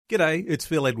G'day, it's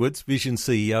Phil Edwards, Vision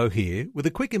CEO here, with a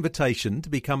quick invitation to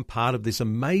become part of this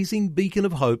amazing beacon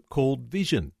of hope called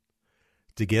Vision.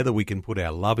 Together we can put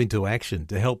our love into action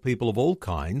to help people of all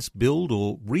kinds build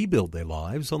or rebuild their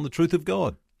lives on the truth of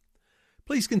God.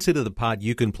 Please consider the part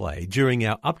you can play during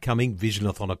our upcoming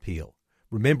Visionathon appeal,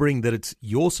 remembering that it's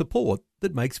your support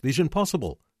that makes Vision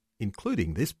possible,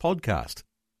 including this podcast.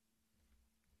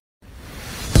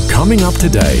 Coming up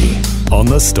today on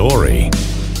The Story.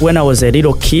 When I was a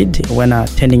little kid, when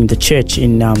attending the church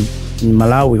in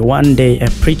Malawi, one day a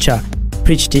preacher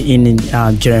preached in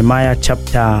Jeremiah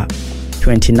chapter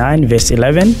 29, verse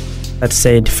 11, that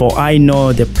said, "For I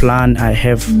know the plan I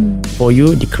have for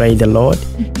you, declare the Lord,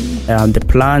 the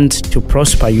plans to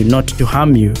prosper you, not to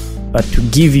harm you, but to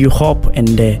give you hope and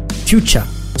the future."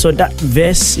 So that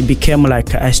verse became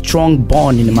like a strong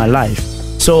bond in my life.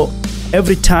 So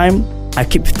every time I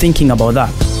keep thinking about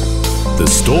that. The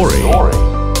Story.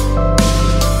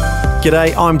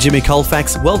 G'day, I'm Jimmy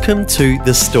Colfax. Welcome to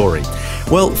The Story.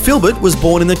 Well, Filbert was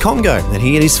born in the Congo, and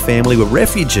he and his family were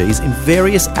refugees in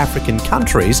various African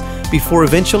countries before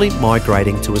eventually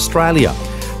migrating to Australia.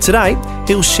 Today,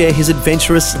 he'll share his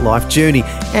adventurous life journey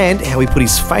and how he put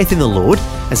his faith in the Lord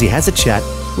as he has a chat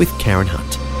with Karen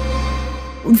Hunt.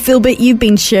 Filbert, you've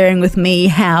been sharing with me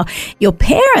how your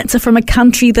parents are from a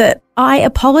country that, I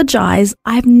apologise,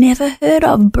 I've never heard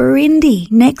of,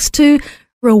 Burundi, next to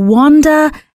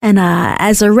Rwanda. And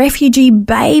as a refugee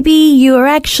baby, you were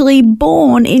actually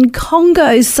born in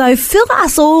Congo. So fill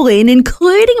us all in,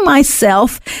 including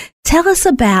myself. Tell us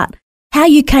about how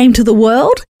you came to the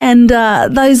world and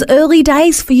those early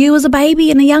days for you as a baby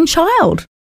and a young child.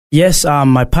 Yes,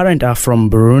 my parents are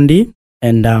from Burundi,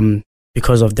 and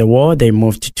because of the war, they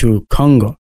moved to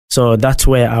Congo. So that's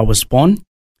where I was born.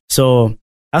 So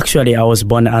actually, I was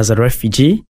born as a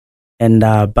refugee, and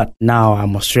but now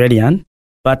I'm Australian.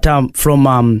 But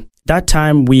from that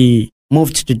time, we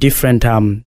moved to different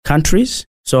countries.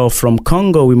 So from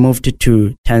Congo, we moved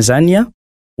to Tanzania,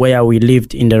 where we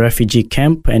lived in the refugee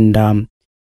camp, and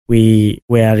we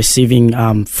were receiving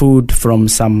food from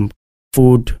some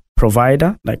food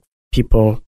provider, like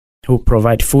people who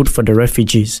provide food for the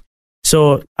refugees.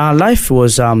 So our life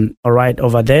was all right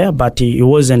over there, but it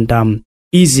wasn't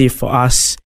easy for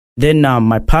us. Then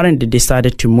my parents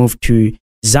decided to move to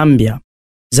Zambia.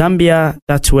 Zambia,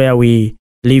 that's where we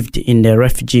lived in the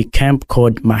refugee camp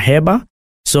called Maheba.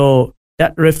 So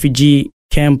that refugee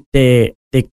camp, the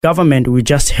government will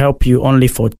just help you only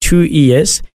for 2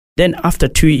 years. Then after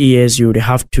 2 years, you would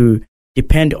have to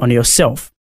depend on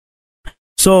yourself.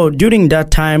 So during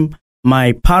that time,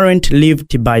 my parents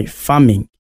lived by farming.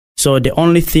 So the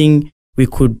only thing we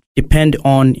could depend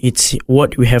on is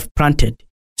what we have planted.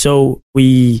 So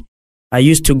I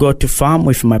used to go to farm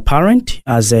with my parents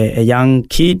as a young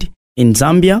kid in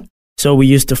Zambia. So we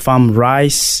used to farm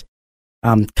rice,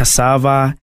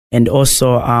 cassava, and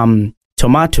also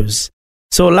tomatoes.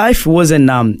 So life wasn't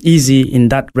easy in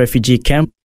that refugee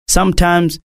camp.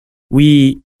 Sometimes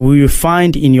we will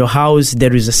find in your house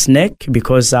there is a snake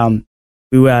because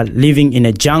we were living in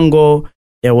a jungle.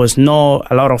 There was a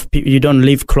lot of people. You don't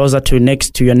live closer to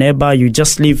next to your neighbor. You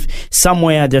just live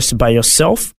somewhere just by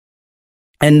yourself.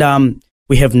 And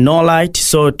we have no light.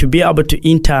 So to be able to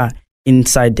enter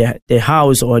inside the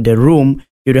house or the room,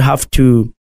 you'd have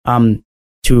to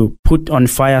put on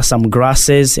fire some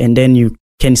grasses, and then you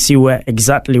can see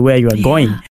exactly where you are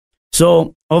going.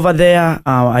 So over there,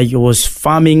 I was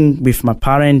farming with my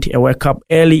parents. I woke up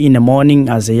early in the morning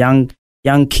as a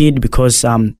young kid because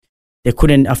they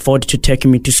couldn't afford to take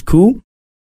me to school.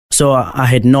 So I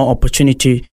had no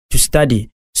opportunity to study.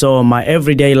 So my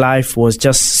everyday life was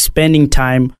just spending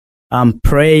time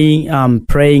praying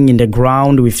in the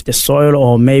ground with the soil,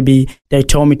 or maybe they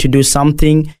told me to do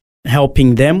something,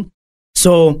 helping them.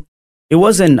 So it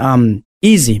wasn't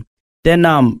easy. Then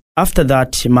after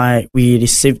that,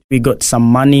 we got some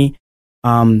money.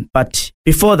 But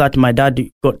before that, my dad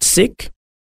got sick.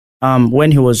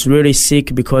 When he was really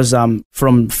sick, because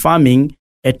from farming,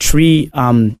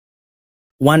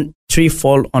 one tree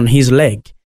fell on his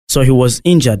leg. So he was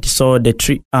injured. So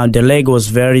the leg was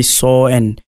very sore,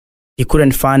 and he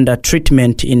couldn't find a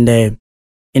treatment in the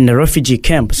refugee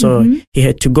camp. So he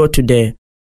had to go to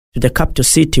the capital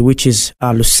city, which is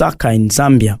Lusaka in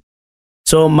Zambia.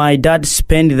 So my dad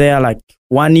spent there like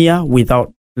 1 year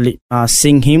without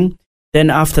seeing him. Then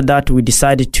after that, we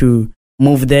decided to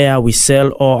move there. We sell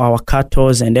all our cattle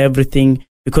and everything,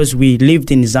 because we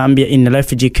lived in Zambia, in the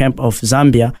refugee camp of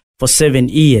Zambia, for 7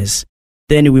 years.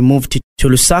 Then we moved to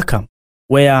Lusaka,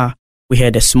 where we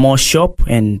had a small shop,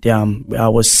 and I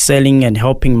was selling and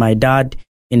helping my dad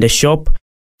in the shop.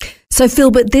 So,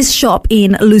 Filbert, this shop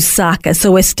in Lusaka,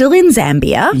 so we're still in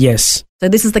Zambia. Yes. So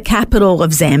this is the capital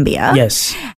of Zambia.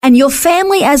 Yes. And your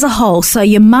family as a whole, so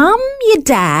your mum, your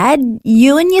dad,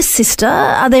 you and your sister,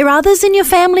 are there others in your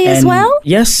family as well?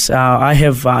 Yes, I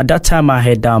have, at that time I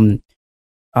had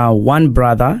one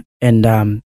brother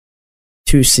and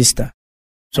 2 sisters.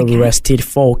 So we were still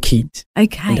 4 kids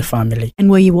in the family. And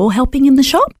were you all helping in the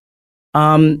shop?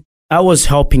 I was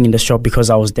helping in the shop because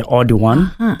I was the odd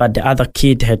one, but the other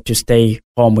kid had to stay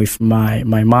home with my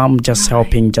mom, just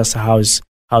helping, just house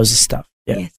stuff.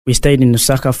 Yeah. Yes. We stayed in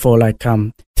Lusaka for like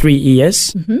 3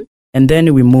 years, and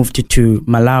then we moved to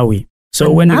Malawi.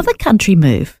 So another country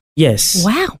move. Yes.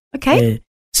 Wow. Okay.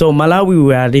 So Malawi, we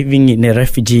were living in a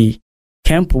refugee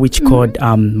camp which called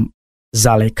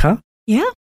Zaleka. Yeah.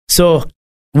 So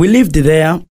we lived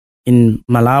there in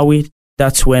Malawi.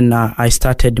 That's when I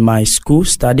started my school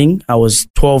studying. I was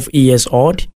 12 years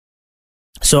old.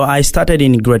 So I started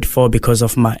in grade 4 because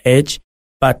of my age.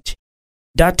 But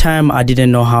that time I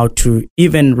didn't know how to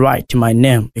even write my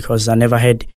name because I never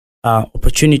had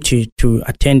opportunity to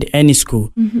attend any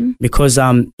school. Because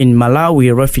in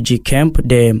Malawi refugee camp,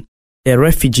 the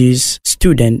refugees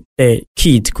student, the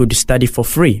kids could study for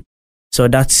free. So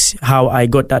that's how I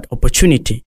got that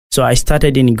opportunity. So I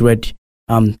started in grade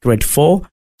 4.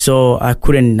 So I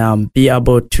couldn't be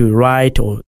able to write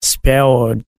or spell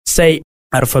or say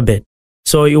alphabet.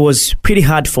 So it was pretty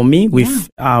hard for me with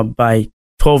by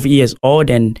 12 years old,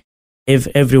 and if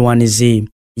everyone is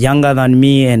younger than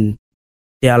me and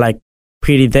they are like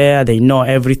pretty there, they know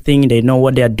everything, they know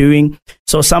what they are doing.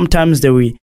 So sometimes they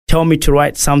will tell me to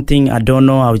write something I don't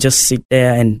know. I'll just sit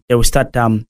there and they will start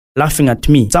laughing at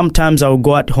me. Sometimes I will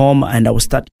go at home and I will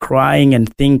start crying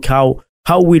and think, how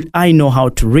will I know how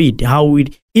to read? How will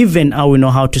I will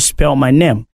know how to spell my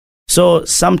name? So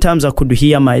sometimes I could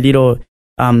hear my little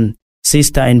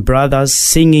sister and brothers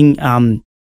singing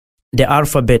the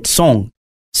alphabet song.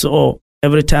 So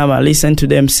every time I listen to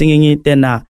them singing it, then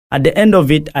at the end of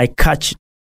it, I catch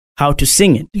how to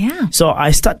sing it. Yeah. So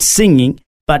I start singing,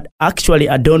 but actually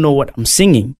I don't know what I'm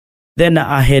singing. Then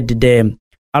I had the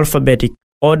alphabetic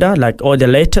order, like all the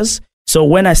letters. So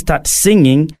when I start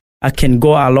singing, I can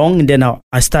go along, and then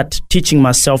I start teaching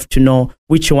myself to know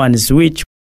which one is which.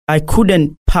 I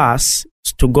couldn't pass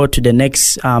to go to the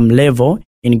next level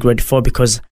in grade 4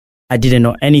 because I didn't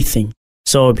know anything.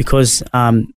 So because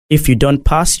if you don't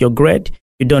pass your grade,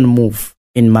 you don't move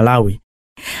in Malawi.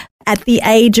 At the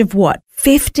age of what,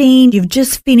 15, you've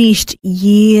just finished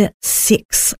year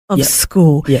 6 of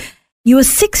school. Yeah. You were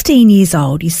 16 years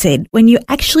old, you said, when you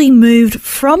actually moved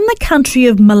from the country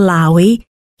of Malawi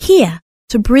here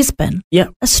to Brisbane,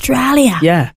 Australia.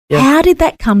 Yeah. How did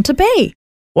that come to be?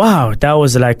 Wow, that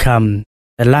was like a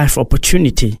life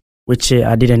opportunity, which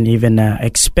I didn't even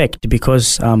expect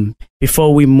because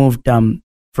before we moved from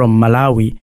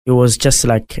Malawi, it was just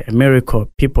like a miracle.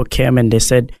 People came and they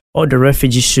said, all the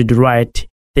refugees should write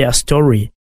their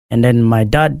story. And then my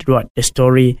dad wrote the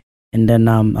story. And then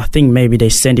I think maybe they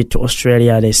sent it to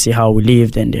Australia. They see how we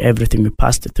lived and everything we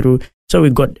passed through. So we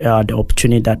got the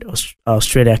opportunity that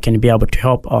Australia can be able to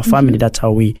help our family. That's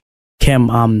how we came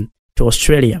to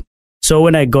Australia. So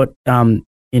when I got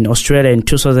in Australia in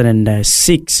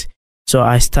 2006, so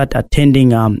I started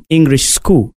attending English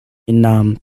school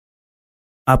in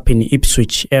up in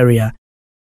Ipswich area.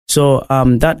 So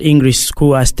that English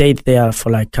school, I stayed there for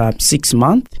like 6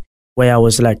 months, where I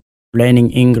was like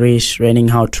learning English, learning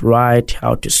how to write,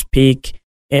 how to speak,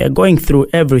 going through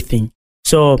everything.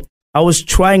 So I was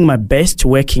trying my best,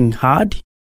 working hard.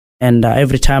 And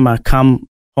every time I come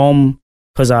home,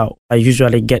 because I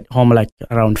usually get home like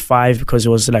around 5 because it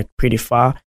was like pretty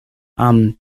far.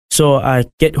 So I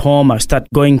get home, I start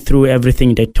going through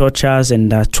everything they taught us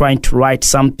and trying to write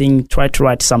something, try to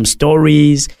write some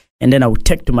stories. And then I would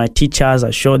take to my teachers,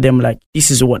 I show them like,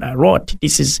 this is what I wrote.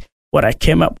 This is what I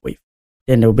came up with.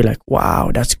 Then they'll be like,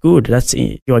 wow, that's good.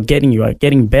 You are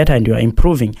getting better and you are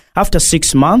improving. After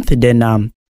 6 months, then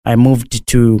I moved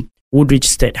to Woodridge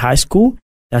State High School.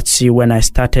 That's when I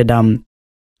started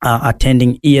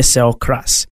attending ESL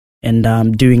class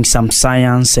and doing some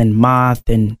science and math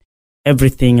and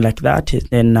everything like that.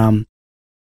 Then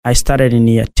I started in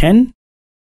year 10.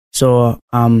 So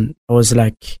I was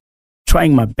like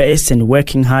trying my best and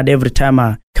working hard. Every time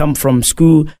I come from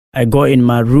school, I go in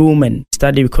my room and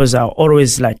study because I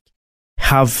always like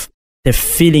have the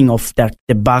feeling of that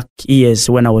the back years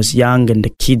when I was young and the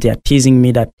kids are teasing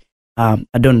me that I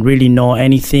don't really know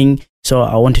anything. So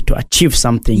I wanted to achieve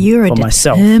something for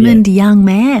myself. You're a determined young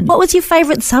man. What was your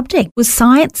favorite subject? Was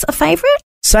science a favorite?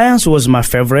 Science was my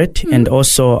favorite and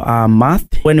also math.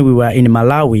 When we were in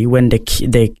Malawi, when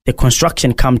the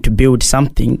construction come to build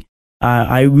something,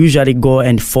 I usually go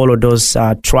and follow those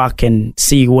track and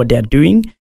see what they're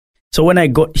doing. So when I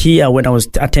got here, when I was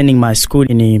attending my school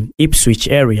in the Ipswich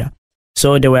area,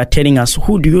 so they were telling us,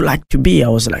 who do you like to be? I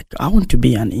was like, I want to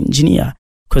be an engineer,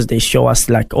 because they show us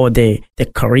like the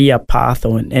career path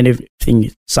or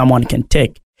anything someone can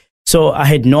take. So I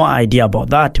had no idea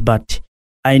about that, but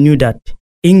I knew that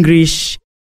English,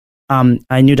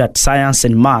 I knew that science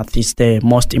and math is the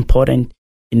most important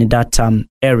in that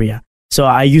area. So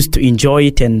I used to enjoy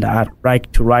it, and I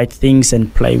like to write things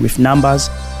and play with numbers.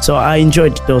 So I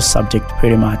enjoyed those subjects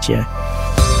pretty much, yeah.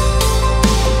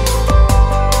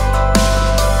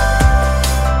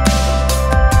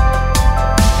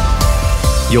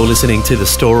 You're listening to The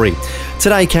Story.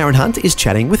 Today, Karen Hunt is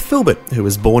chatting with Filbert, who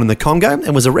was born in the Congo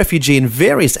and was a refugee in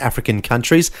various African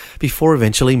countries before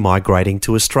eventually migrating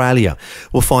to Australia.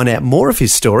 We'll find out more of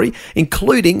his story,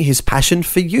 including his passion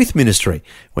for youth ministry,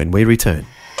 when we return.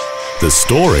 The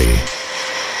Story.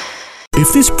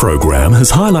 If this program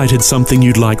has highlighted something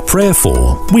you'd like prayer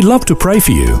for, we'd love to pray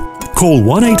for you. Call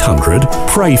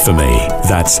 1-800-PRAY-FOR-ME.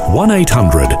 That's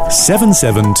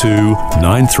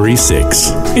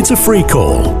 1-800-772-936. It's a free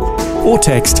call. Or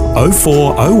text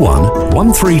 0401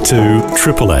 132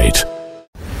 888.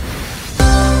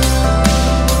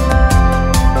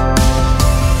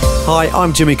 Hi,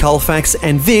 I'm Jimmy Colfax,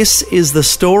 and this is The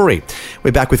Story.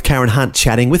 We're back with Karen Hunt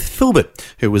chatting with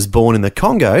Filbert, who was born in the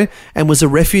Congo and was a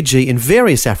refugee in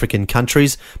various African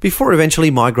countries before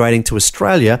eventually migrating to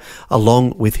Australia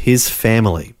along with his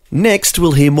family. Next,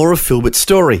 we'll hear more of Filbert's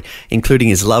story, including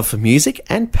his love for music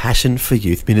and passion for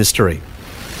youth ministry.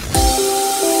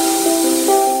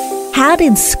 How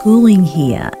did schooling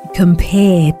here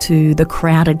compare to the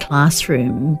crowded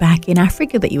classroom back in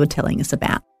Africa that you were telling us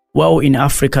about? Well, in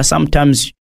Africa,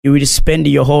 sometimes you will spend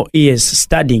your whole years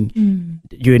studying.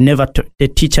 You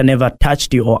the teacher never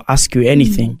touched you or asked you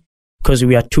anything, because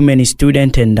we are too many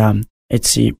students, and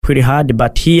it's pretty hard.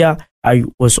 But here, I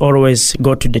was always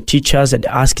go to the teachers and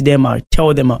ask them. I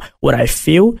tell them what I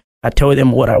feel. I tell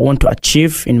them what I want to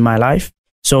achieve in my life.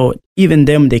 So even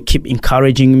them, they keep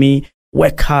encouraging me.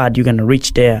 Work hard, you're going to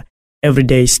reach there. Every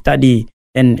day, study.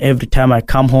 And every time I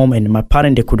come home, and my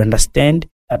parents, they could understand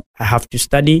that I have to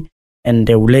study, and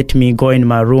they will let me go in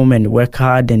my room and work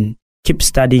hard and keep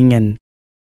studying. And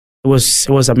it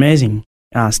was amazing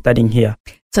studying here.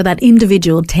 So that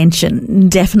individual attention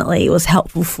definitely was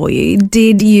helpful for you.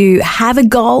 Did you have a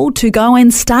goal to go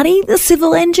and study the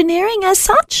civil engineering as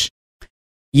such?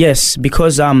 Yes,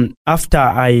 because after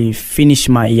I finished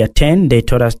my year 10, they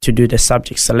taught us to do the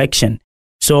subject selection.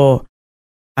 So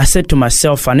I said to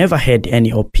myself, I never had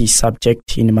any OP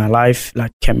subject in my life,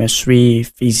 like chemistry,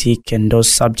 physics, and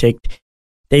those subjects.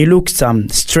 They looked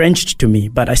strange to me,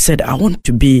 but I said, I want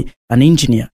to be an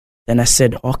engineer. Then I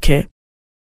said, okay,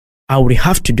 I will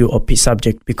have to do OP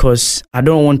subject, because I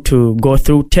don't want to go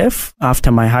through TEF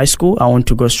after my high school. I want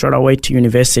to go straight away to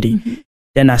university.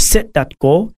 Then I set that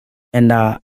goal, and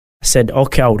I said,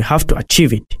 okay, I would have to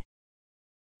achieve it.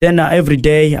 Then every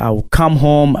day I would come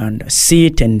home and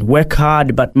sit and work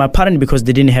hard. But my parents, because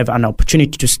they didn't have an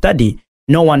opportunity to study,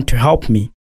 no one to help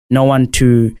me, no one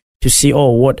to see, oh,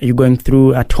 what are you going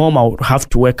through at home? I would have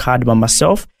to work hard by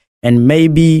myself. And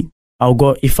maybe I'll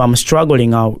go, if I'm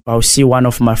struggling, I'll see one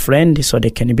of my friends so they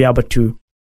can be able to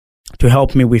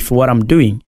help me with what I'm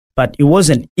doing. But it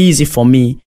wasn't easy for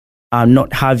me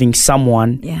not having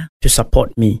someone to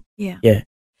support me. Yeah.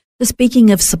 Speaking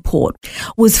of support,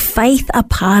 was faith a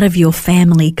part of your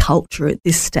family culture at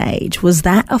this stage? Was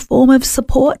that a form of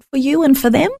support for you and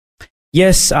for them?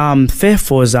 Yes,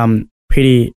 faith was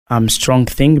pretty strong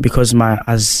thing, because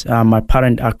my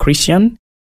parents are Christian,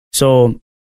 so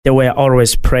they were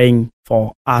always praying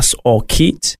for us all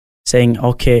kids, saying,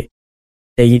 okay,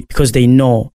 because they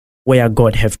know where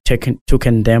God have taken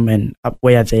them and up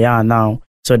where they are now.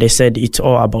 So they said it's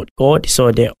all about God.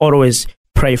 So they always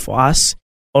pray for us.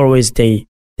 Always they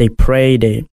pray,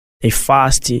 they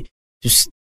fast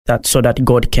so that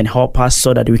God can help us,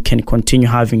 so that we can continue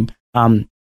having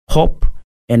hope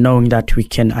and knowing that we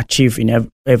can achieve in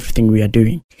everything we are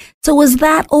doing. So was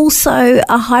that also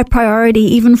a high priority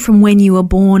even from when you were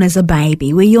born as a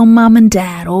baby? Were your mum and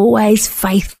dad always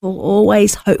faithful,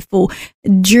 always hopeful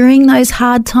during those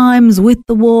hard times with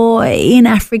the war in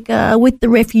Africa, with the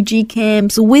refugee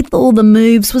camps, with all the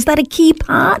moves? Was that a key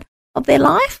part of their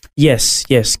life? Yes.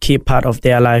 Key part of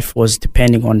their life was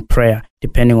depending on prayer,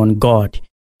 depending on God,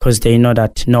 because they know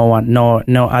that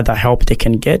no other help they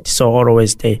can get. So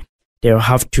always they'll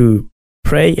have to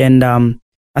pray. And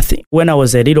I think when I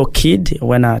was a little kid,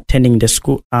 when attending the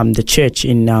school, the church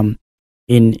in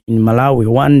Malawi,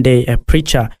 one day a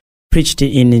preacher preached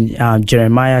in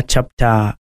Jeremiah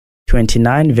chapter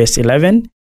 29, verse 11,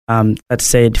 that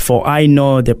said, "For I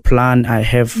know the plan I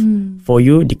have for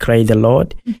you, declare the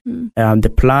Lord,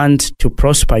 the plans to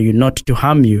prosper you, not to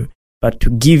harm you, but to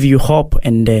give you hope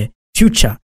and the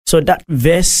future." So that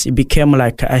verse became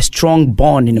like a strong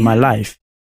bond in my life.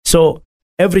 So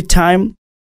every time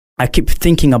I keep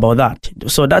thinking about that.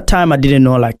 So that time I didn't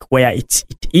know like where it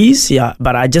is,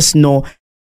 but I just know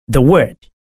the word.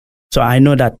 So I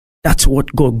know that that's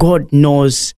what God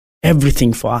knows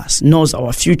everything for us, knows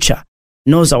our future,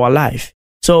 knows our life.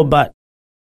 So, but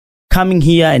coming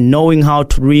here and knowing how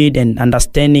to read and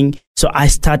understanding, so I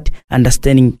start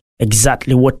understanding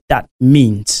exactly what that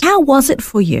means. How was it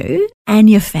for you and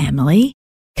your family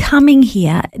coming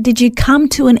here? Did you come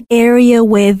to an area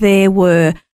where there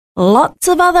were lots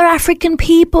of other African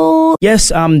people? Yes,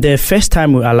 the first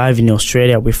time we arrived in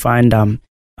Australia, we find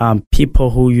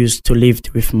people who used to live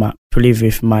with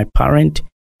my parent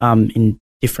in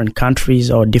different countries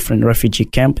or different refugee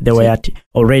camp. They were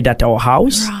already at our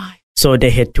house. Right. So they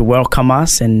had to welcome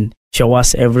us and show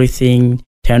us everything,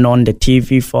 turn on the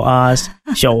TV for us,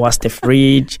 show us the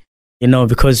fridge,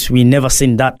 because we never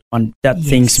seen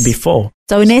things before.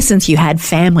 So in essence, you had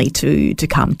family to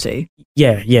come to.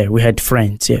 Yeah, we had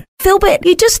friends, yeah. Filbert,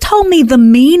 you just told me the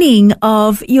meaning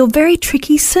of your very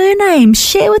tricky surname.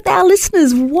 Share with our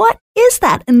listeners, what is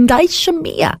that?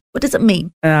 Ndaishimia. What does it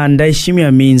mean?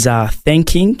 Ndaishimia means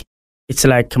thanking. It's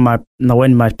like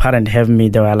when my parents have me,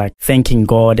 they were like thanking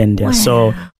God and they're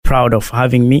so proud of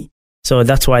having me. So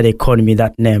that's why they called me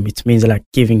that name. It means like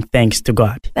giving thanks to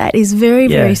God. That is very,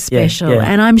 very special. Yeah.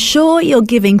 And I'm sure you're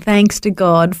giving thanks to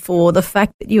God for the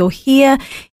fact that you're here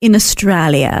in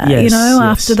Australia,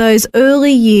 after those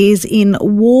early years in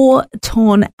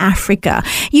war-torn Africa.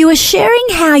 You were sharing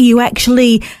how you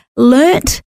actually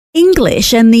learnt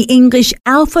English and the English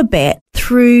alphabet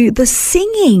through the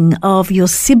singing of your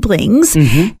siblings,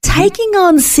 taking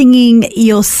on singing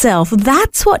yourself.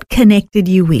 That's what connected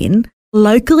you in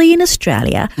locally in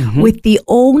Australia with the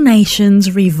All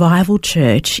Nations Revival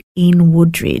Church in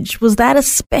Woodridge. Was that a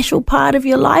special part of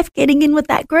your life, getting in with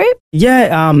that group?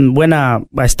 Yeah, when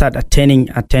I started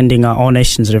attending All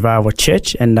Nations Revival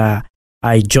Church, and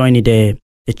I joined the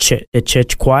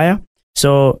church choir.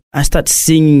 So I started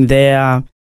singing there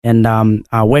and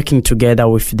working together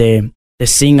with the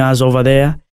singers over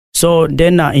there. So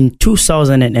then in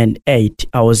 2008,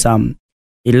 I was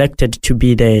elected to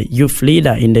be the youth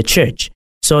leader in the church.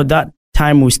 So that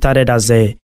time we started as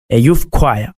a youth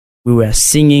choir. We were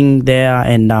singing there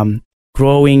and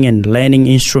growing and learning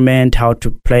instrument, how to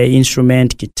play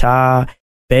instrument, guitar,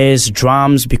 bass,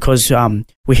 drums, because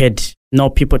we had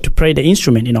no people to play the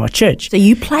instrument in our church. So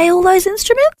you play all those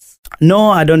instruments?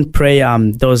 No, I don't play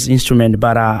those instruments,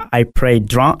 but I play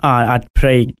drum. I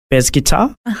play bass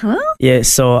guitar. Yeah.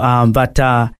 So,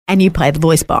 and you play the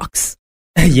voice box.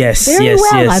 Yes, Very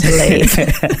well, yes. I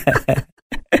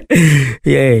believe.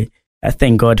 Yeah, I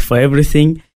thank God for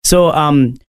everything. So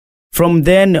from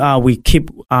then we keep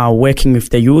working with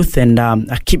the youth, and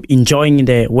I keep enjoying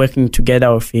the working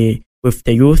together with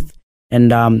the youth,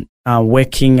 and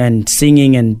working and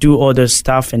singing and do all the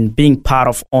stuff and being part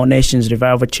of All Nations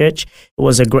Revival Church. It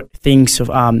was a great thing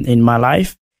in my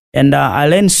life, and I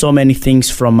learned so many things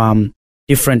from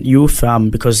different youth,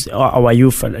 because our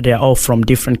youth, they're all from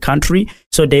different country,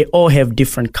 so they all have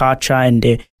different culture and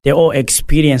they all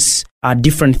experience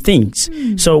different things.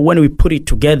 So when we put it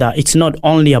together, it's not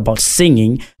only about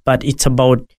singing, but it's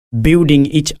about building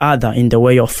each other in the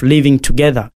way of living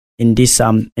together in this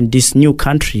new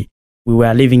country we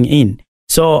were living in.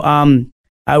 So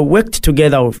I worked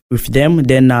together with them.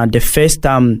 Then the first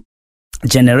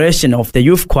generation of the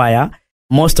youth choir,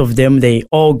 most of them, they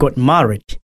all got married.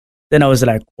 Then I was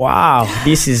like, wow,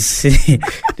 this is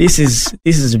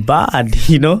bad,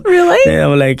 Really? And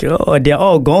I'm like, oh, they're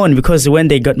all gone, because when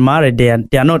they got married, they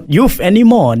are not youth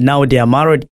anymore. Now they are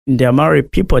married. They are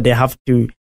married people. They have to,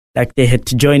 they had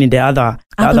to join in the other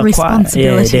choir.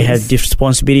 Yeah, they have the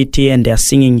responsibility, and they are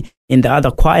singing in the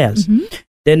other choirs.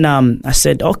 Then I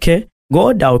said, okay,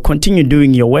 God, I'll continue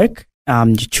doing your work.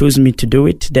 You choose me to do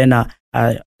it. Then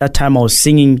that time I was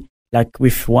singing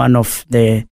with one of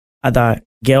the other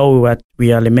girl.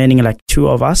 We are remaining two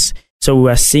of us, so we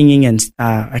were singing, and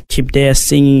I keep there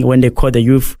singing. When they call the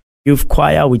youth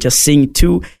choir, we just sing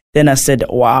too. Then I said,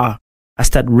 wow, I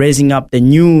start raising up the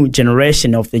new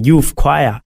generation of the youth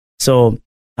choir. So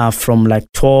from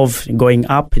 12 going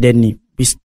up, then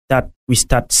we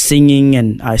start singing,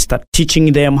 and I start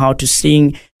teaching them how to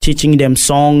sing, teaching them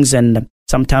songs, and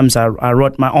sometimes I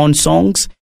wrote my own songs,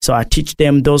 so I teach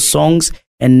them those songs.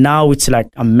 And now it's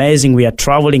amazing. We are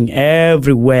traveling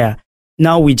everywhere.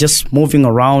 Now we're just moving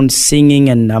around, singing,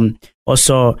 and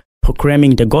also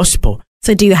proclaiming the gospel.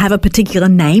 So do you have a particular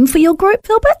name for your group,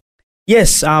 Filbert?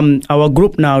 Yes, our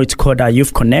group now, it's called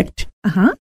Youth Connect.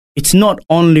 Uh-huh. It's not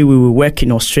only we will work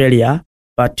in Australia,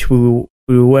 but we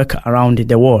will work around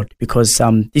the world, because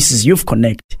this is Youth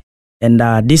Connect. And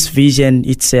this vision,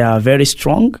 it's very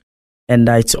strong, and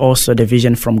it's also the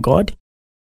vision from God.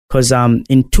 Because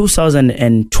in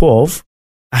 2012,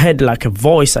 I had like a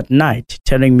voice at night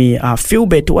telling me,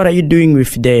 Filbert, what are you doing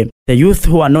with the youth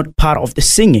who are not part of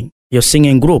your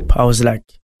singing group? I was like,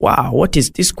 wow, what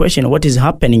is this question? What is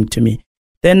happening to me?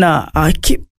 Then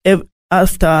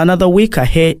after another week, I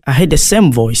had the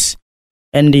same voice.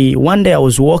 And one day I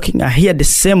was walking, I heard the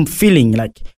same feeling,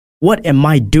 like, what am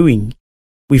I doing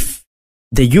with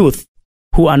the youth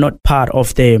who are not part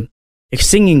of the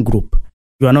singing group?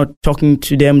 You are not talking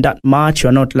to them that much. You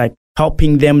are not like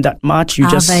helping them that much.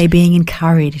 Are they being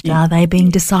encouraged? Are they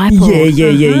being discipled?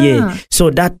 Yeah. So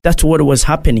that's what was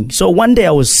happening. So one day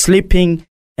I was sleeping,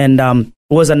 and it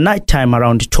was a nighttime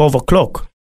around 12 o'clock.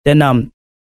 Then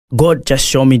God just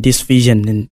showed me this vision,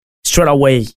 and straight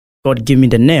away God gave me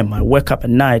the name. I woke up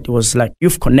at night. It was like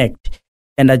Youth Connect.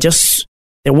 And the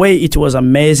way it was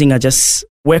amazing, I just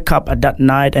wake up at that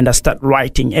night and I start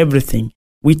writing everything,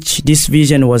 which this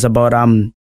vision was about.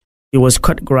 It was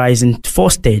categorized in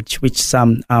 4 stages, which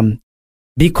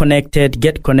be connected,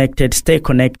 get connected, stay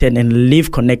connected, and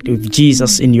live connected with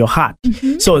Jesus in your heart.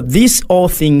 Mm-hmm. So these all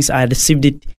things, I received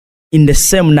it in the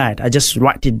same night. I just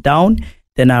write it down.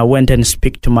 Then I went and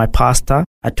speak to my pastor.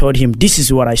 I told him, this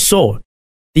is what I saw.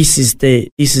 This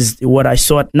is what I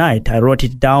saw at night. I wrote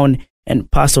it down, and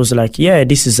pastor was like, yeah,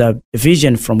 this is a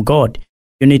vision from God.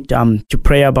 You need to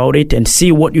pray about it and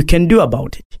see what you can do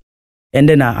about it. And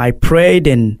then I prayed,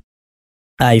 and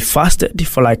I fasted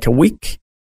for like a week,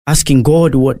 asking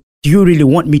God, what do you really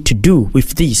want me to do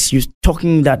with this? You're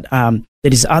talking that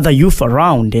there is other youth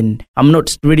around, and I'm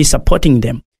not really supporting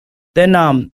them.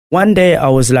 Then one day I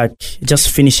was like, just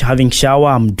finished having shower.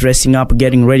 I'm dressing up,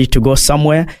 getting ready to go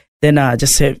somewhere. Then I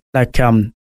just had like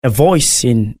a voice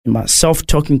in myself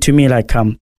talking to me like,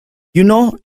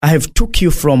 I have took you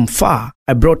from far.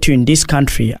 I brought you in this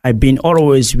country. I've been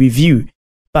always with you.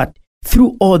 But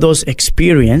through all those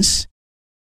experiences,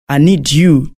 I need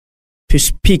you to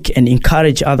speak and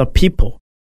encourage other people.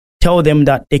 Tell them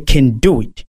that they can do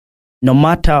it. No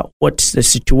matter what the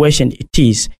situation it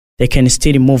is, they can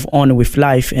still move on with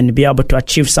life and be able to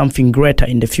achieve something greater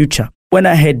in the future. When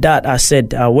I heard that,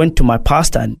 I went to my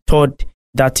pastor and told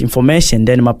that information.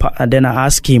 Then I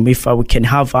asked him if we can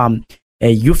have a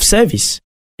youth service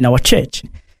in our church.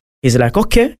 He's like,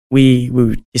 okay, we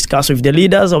discuss with the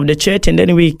leaders of the church, and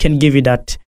then we can give you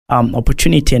that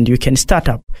opportunity, and you can start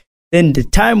up. Then the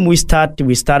time we started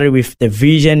with the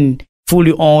vision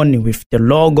fully on, with the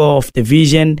logo of the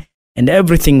vision, and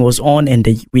everything was on, and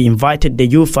we invited the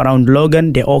youth around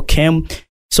Logan. They all came.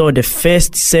 So the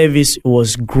first service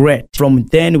was great. From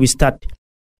then we start.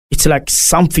 It's like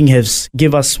something has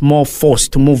given us more force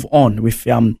to move on with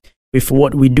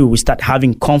what we do. We start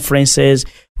having conferences.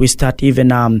 We start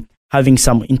even having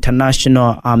some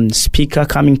international speaker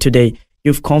coming to the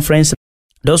youth conference.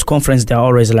 Those conferences, they're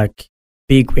always like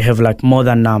big. We have like more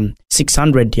than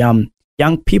 600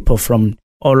 young people from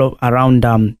all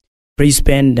around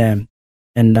Brisbane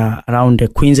and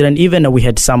around Queensland. Even we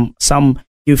had some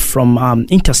youth from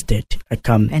interstate, like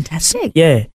fantastic.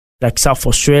 Yeah, like South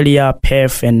Australia,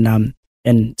 Perth, and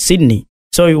Sydney.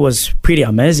 So it was pretty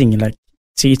amazing. Like,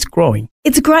 see, it's growing.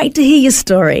 It's great to hear your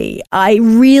story. I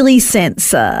really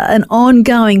sense an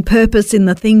ongoing purpose in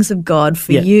the things of God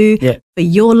for you, for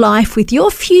your life, with your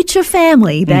future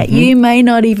family that you may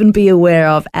not even be aware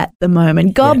of at the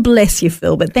moment. God bless you,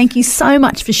 Filbert. Thank you so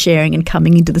much for sharing and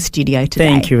coming into the studio today.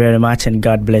 Thank you very much, and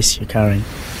God bless you, Karen.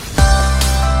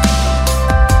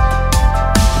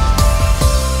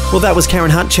 Well, that was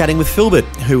Karen Hunt chatting with Filbert,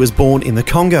 who was born in the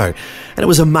Congo. And it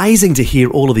was amazing to hear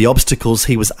all of the obstacles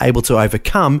he was able to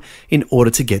overcome in order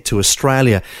to get to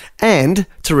Australia and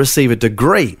to receive a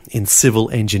degree in civil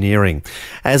engineering.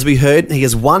 As we heard, he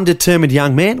is one determined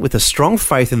young man with a strong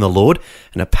faith in the Lord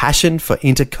and a passion for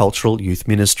intercultural youth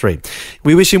ministry.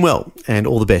 We wish him well and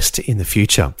all the best in the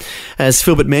future. As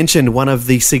Filbert mentioned, one of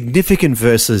the significant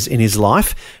verses in his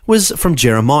life was from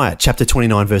Jeremiah chapter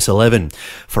 29 verse 11.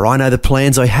 For I know the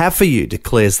plans I have for you,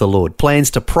 declares the Lord, plans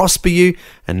to prosper you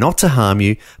and not to harm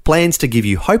you, plans to give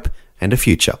you hope and a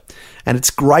future. And it's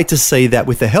great to see that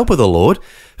with the help of the Lord,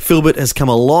 Filbert has come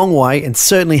a long way and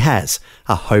certainly has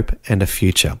a hope and a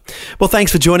future. Well,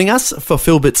 thanks for joining us for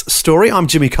Filbert's story. I'm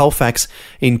Jimmy Colfax,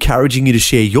 encouraging you to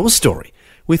share your story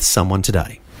with someone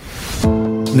today.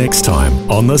 Next time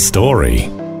on The Story.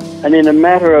 And in a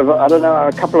matter of, I don't know,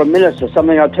 a couple of minutes or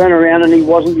something, I turned around and he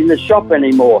wasn't in the shop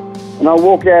anymore. And I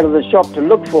walked out of the shop to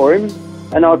look for him,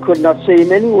 and I could not see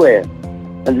him anywhere.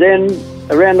 And then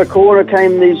around the corner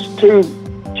came these two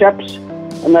chaps,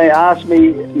 and they asked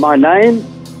me my name,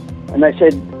 and they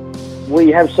said,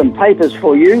 "We have some papers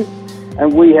for you,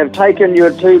 and we have taken your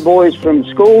two boys from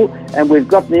school, and we've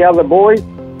got the other boy,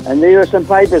 and there are some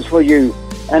papers for you."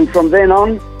 And from then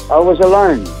on, I was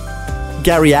alone.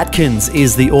 Gary Atkins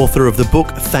is the author of the book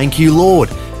Thank You Lord,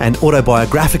 an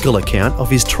autobiographical account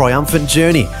of his triumphant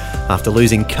journey after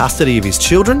losing custody of his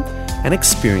children and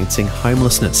experiencing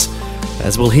homelessness.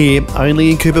 As we'll hear, only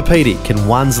in Cooper Pedy can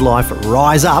one's life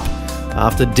rise up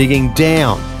after digging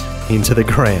down into the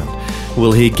ground.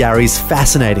 We'll hear Gary's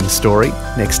fascinating story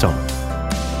next time.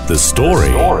 The Story.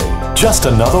 Just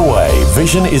another way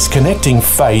Vision is connecting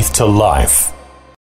faith to life.